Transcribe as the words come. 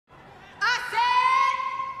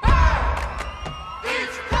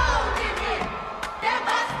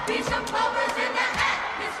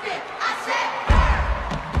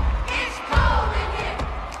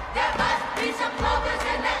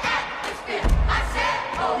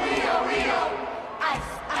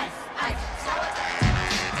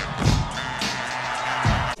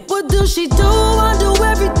she do, I do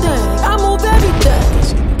everything. I move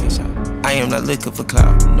everything. I am not looking for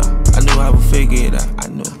clout, no. I knew I would figure it out, I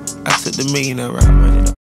knew. I took the millionaire route, running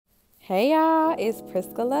up. Hey y'all, it's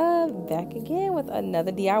Prisca Love back again with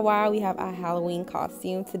another DIY. We have a Halloween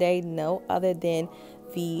costume today, no other than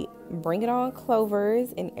the Bring It On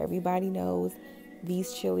Clovers, and everybody knows these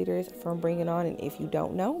cheerleaders from Bring It On. And if you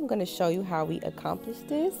don't know, I'm going to show you how we accomplished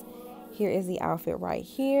this. Here is the outfit right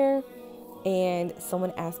here, and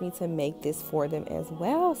someone asked me to make this for them as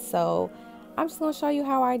well, so I'm just going to show you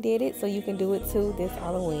how I did it so you can do it too this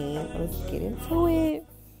Halloween. Let's get into it.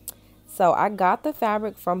 So I got the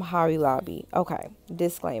fabric from Hobby Lobby. Okay,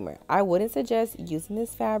 disclaimer, I wouldn't suggest using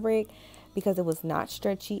this fabric because it was not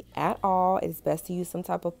stretchy at all. It's best to use some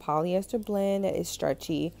type of polyester blend that is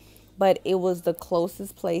stretchy, but it was the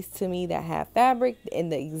closest place to me that had fabric in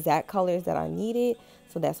the exact colors that I needed,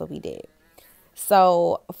 so that's what we did.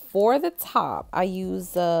 So for the top, I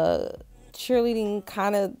used a cheerleading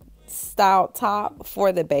kind of style top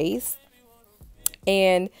for the base,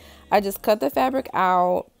 and I just cut the fabric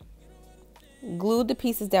out, glued the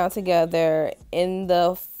pieces down together in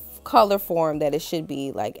the color form that it should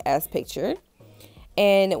be, like as pictured,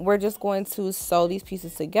 and we're just going to sew these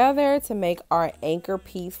pieces together to make our anchor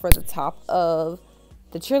piece for the top of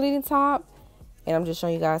the cheerleading top. And I'm just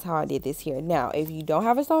showing you guys how I did this here. Now, if you don't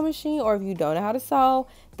have a sewing machine or if you don't know how to sew,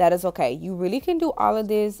 that is okay. You really can do all of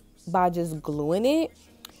this by just gluing it.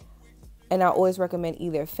 And I always recommend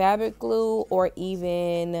either fabric glue or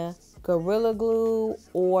even Gorilla Glue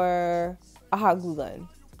or a hot glue gun,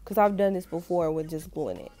 because I've done this before with just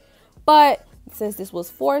gluing it. But since this was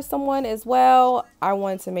for someone as well, I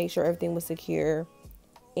wanted to make sure everything was secure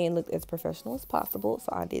and looked as professional as possible, so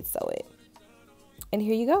I did sew it. And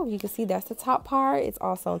here you go. You can see that's the top part. It's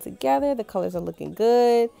all sewn together. The colors are looking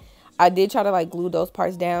good. I did try to like glue those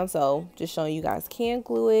parts down, so just showing you guys can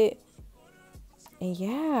glue it. And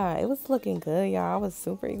yeah, it was looking good, y'all. I was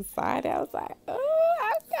super excited. I was like,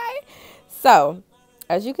 oh, okay. So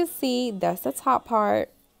as you can see, that's the top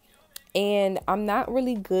part. And I'm not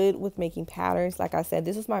really good with making patterns. Like I said,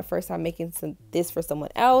 this is my first time making this for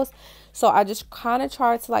someone else. So I just kind of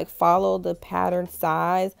tried to like follow the pattern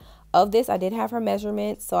size of this. I did have her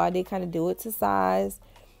measurements, so I did kind of do it to size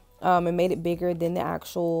and made it bigger than the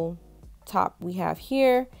actual top we have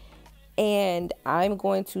here. And I'm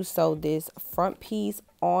going to sew this front piece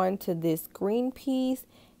onto this green piece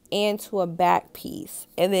and to a back piece,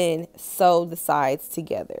 and then sew the sides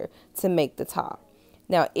together to make the top.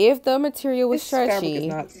 Now, if the material was stretchy,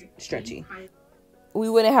 not stretchy, we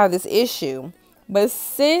wouldn't have this issue. But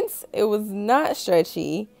since it was not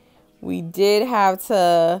stretchy, we did have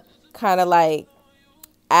to kind of like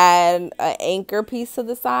add an anchor piece to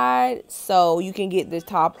the side so you can get the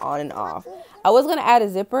top on and off. I was going to add a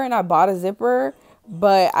zipper, and I bought a zipper,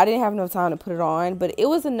 but I didn't have enough time to put it on. But it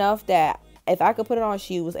was enough that if I could put it on,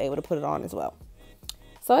 she was able to put it on as well.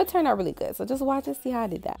 So it turned out really good. So just watch and see how I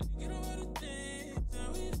did that.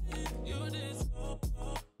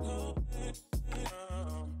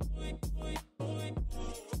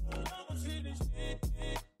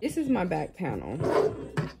 This is my back panel.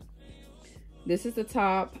 This is the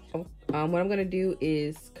top. What I'm going to do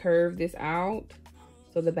is curve this out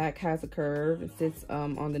so the back has a curve. It sits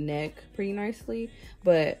on the neck pretty nicely.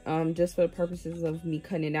 But just for the purposes of me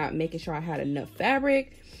cutting it out and making sure I had enough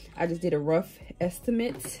fabric, I just did a rough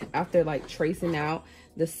estimate after like tracing out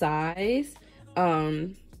the size.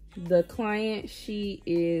 The client, she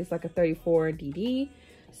is like a 34 DD.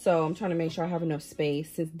 So I'm trying to make sure I have enough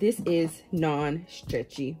space since this is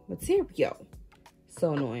non-stretchy material.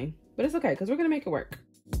 So annoying, but it's okay because we're going to make it work.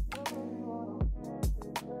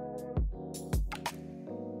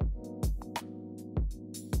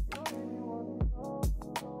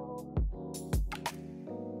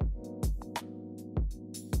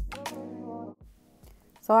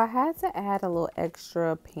 So I had to add a little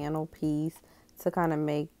extra panel piece to kind of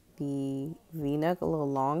make the V-neck a little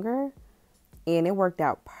longer, and it worked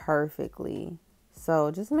out perfectly.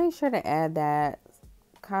 So just make sure to add that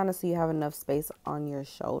kind of so you have enough space on your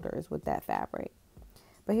shoulders with that fabric.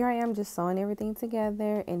 But here I am just sewing everything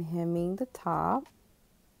together and hemming the top.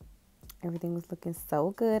 Everything was looking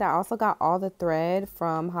so good. I also got all the thread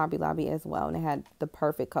from Hobby Lobby as well, and it had the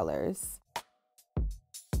perfect colors.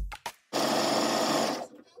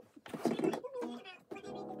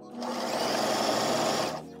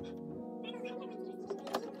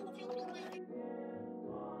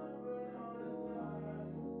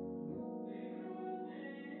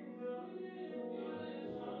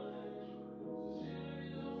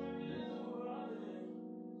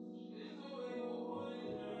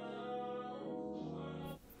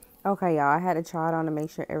 Okay, y'all, I had to try it on to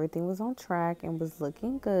make sure everything was on track and was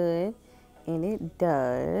looking good. And it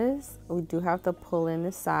does. We do have to pull in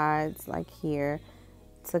the sides like here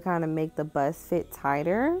to kind of make the bust fit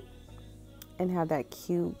tighter and have that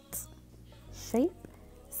cute shape.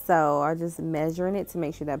 So I'm just measuring it to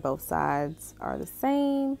make sure that both sides are the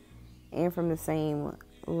same and from the same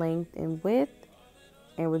length and width.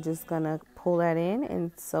 And we're just gonna pull that in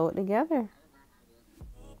and sew it together.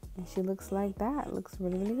 And she looks like that. It looks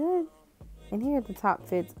really, really good. And here the top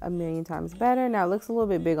fits a million times better. Now it looks a little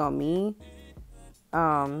bit big on me,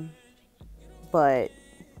 but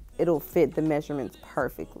it'll fit the measurements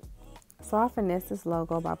perfectly. So I finessed this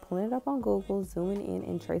logo by pulling it up on Google, zooming in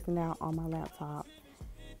and tracing it out on my laptop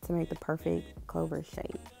to make the perfect clover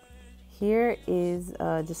shape. Here is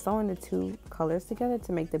just sewing the two colors together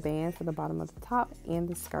to make the bands for the bottom of the top and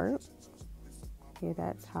the skirt. Here,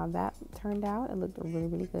 that's how that turned out. It looked really,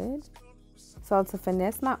 really good. So to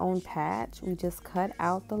finesse my own patch, we just cut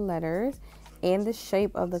out the letters and the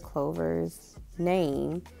shape of the clover's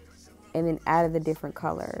name and then added the different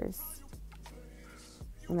colors.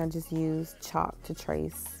 And I just used chalk to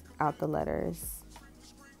trace out the letters.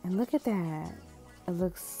 And look at that. It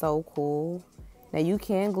looks so cool. Now you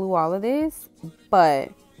can glue all of this,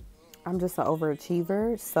 but I'm just an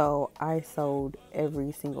overachiever, so I sewed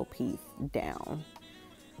every single piece down.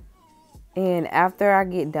 And after I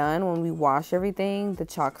get done, when we wash everything, the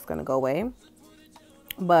chalk's gonna go away.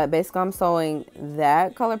 But basically I'm sewing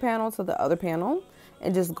that color panel to the other panel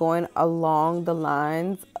and just going along the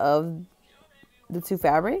lines of the two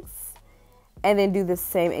fabrics and then do the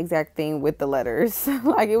same exact thing with the letters.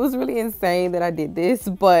 Like, it was really insane that I did this,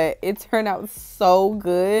 but it turned out so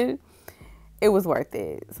good. It was worth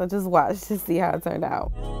it. So just watch to see how it turned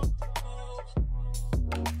out.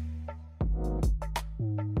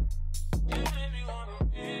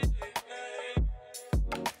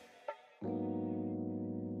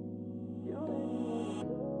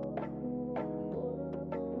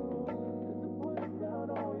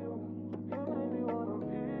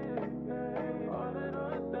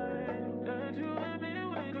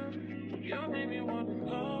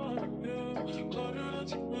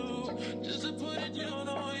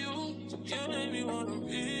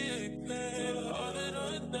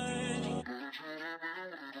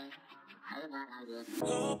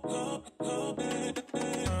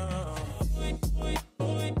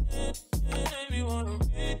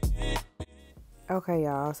 Okay,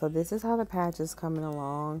 y'all, so this is how the patch is coming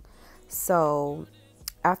along. So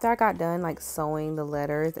after I got done like sewing the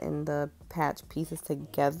letters and the patch pieces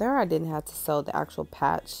together, I didn't have to sew the actual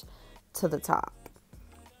patch to the top.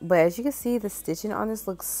 But as you can see, the stitching on this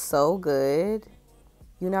looks so good.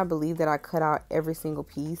 You not believe that I cut out every single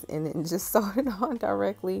piece and then just sewed it on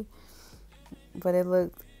directly. But it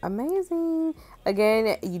looked amazing.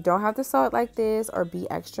 Again, you don't have to sew it like this or be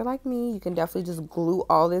extra like me. You can definitely just glue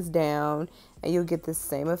all this down and you'll get the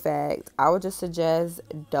same effect. I would just suggest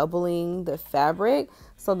doubling the fabric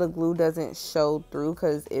so the glue doesn't show through,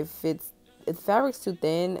 because if the fabric's too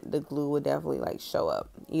thin, the glue would definitely like show up.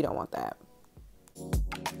 You don't want that.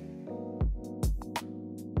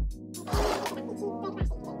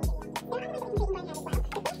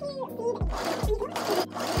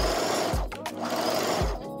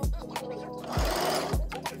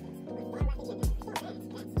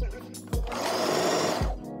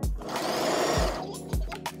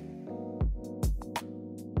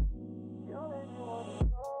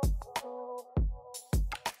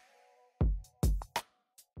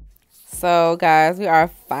 So guys, we are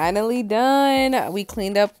finally done. We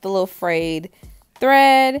cleaned up the little frayed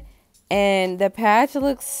thread and the patch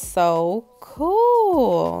looks so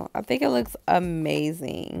cool. I think it looks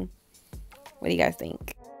amazing. What do you guys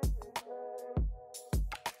think?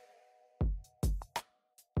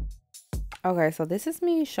 Okay, so this is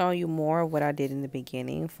me showing you more of what I did in the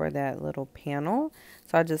beginning for that little panel.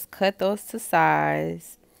 So I just cut those to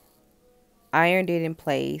size, ironed it in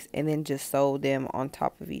place, and then just sewed them on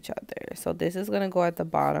top of each other. So this is going to go at the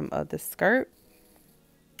bottom of the skirt,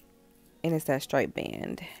 and it's that straight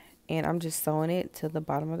band, and I'm just sewing it to the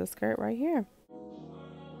bottom of the skirt right here.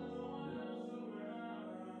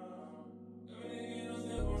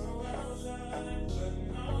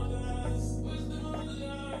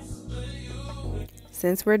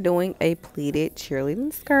 Since we're doing a pleated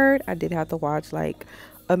cheerleading skirt, I did have to watch like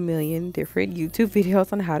a million different YouTube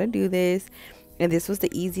videos on how to do this, and this was the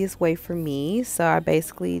easiest way for me. So I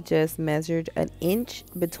basically just measured an inch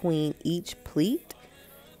between each pleat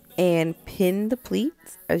and pinned the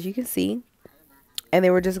pleats, as you can see, and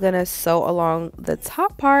then we're just gonna sew along the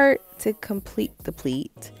top part to complete the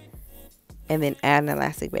pleat, and then add an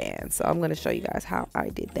elastic band. So I'm going to show you guys how I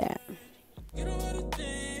did that.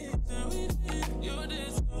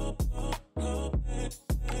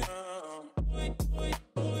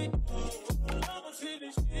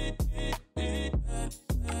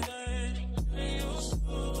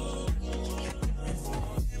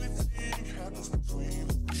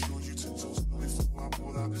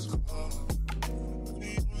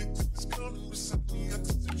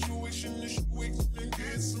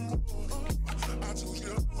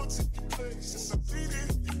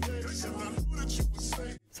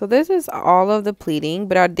 So this is all of the pleating,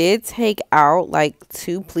 but I did take out like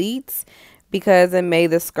 2 pleats because it made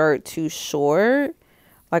the skirt too short,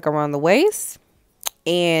 like around the waist.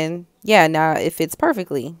 And yeah, now it fits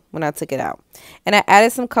perfectly when I took it out. And I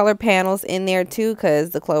added some color panels in there too, because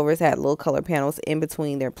the Clovers had little color panels in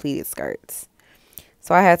between their pleated skirts.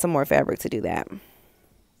 So I had some more fabric to do that.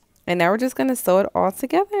 And now we're just going to sew it all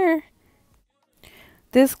together.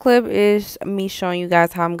 This clip is me showing you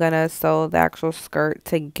guys how I'm going to sew the actual skirt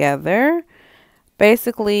together.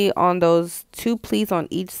 Basically, on those 2 pleats on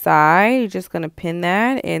each side, you're just going to pin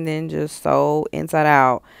that and then just sew inside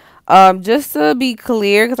out. Just to be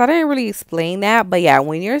clear, because I didn't really explain that. But yeah,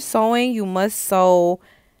 when you're sewing, you must sew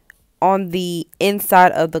on the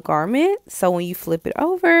inside of the garment. So when you flip it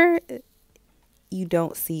over, you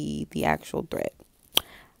don't see the actual thread.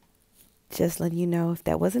 Just letting you know if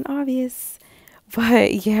that wasn't obvious.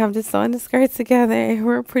 But yeah, I'm just sewing the skirt together and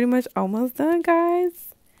we're pretty much almost done, guys.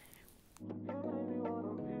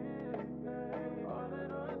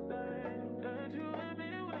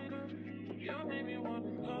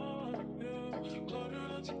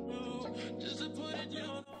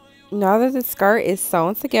 Now that the skirt is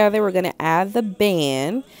sewn together, we're going to add the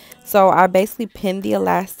band. So I basically pinned the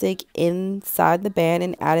elastic inside the band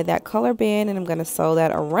and added that color band, and I'm going to sew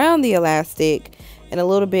that around the elastic and a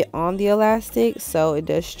little bit on the elastic so it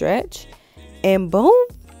does stretch. And boom,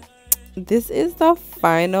 this is the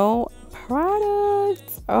final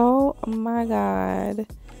product. Oh my god,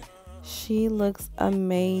 she looks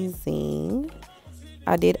amazing.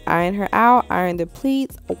 I did iron her out, ironed the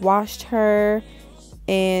pleats, washed her,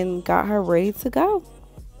 and got her ready to go.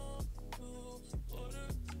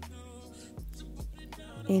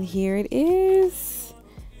 And here it is.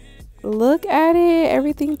 Look at it.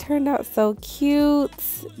 Everything turned out so cute.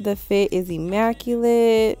 The fit is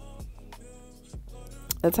immaculate.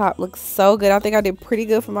 The top looks so good. I think I did pretty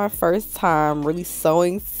good for my first time really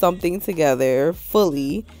sewing something together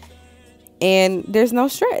fully. And there's no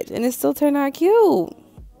stretch, and it still turned out cute.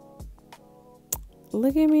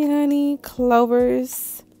 Look at me, honey.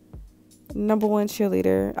 Clovers, #1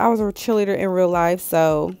 cheerleader. I was a cheerleader in real life,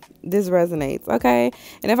 so this resonates, okay?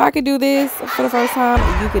 And if I could do this for the first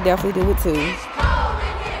time, you could definitely do it too.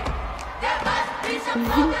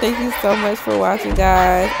 Thank you so much for watching,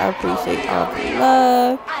 guys. I appreciate all the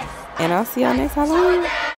love, and I'll see y'all next Halloween.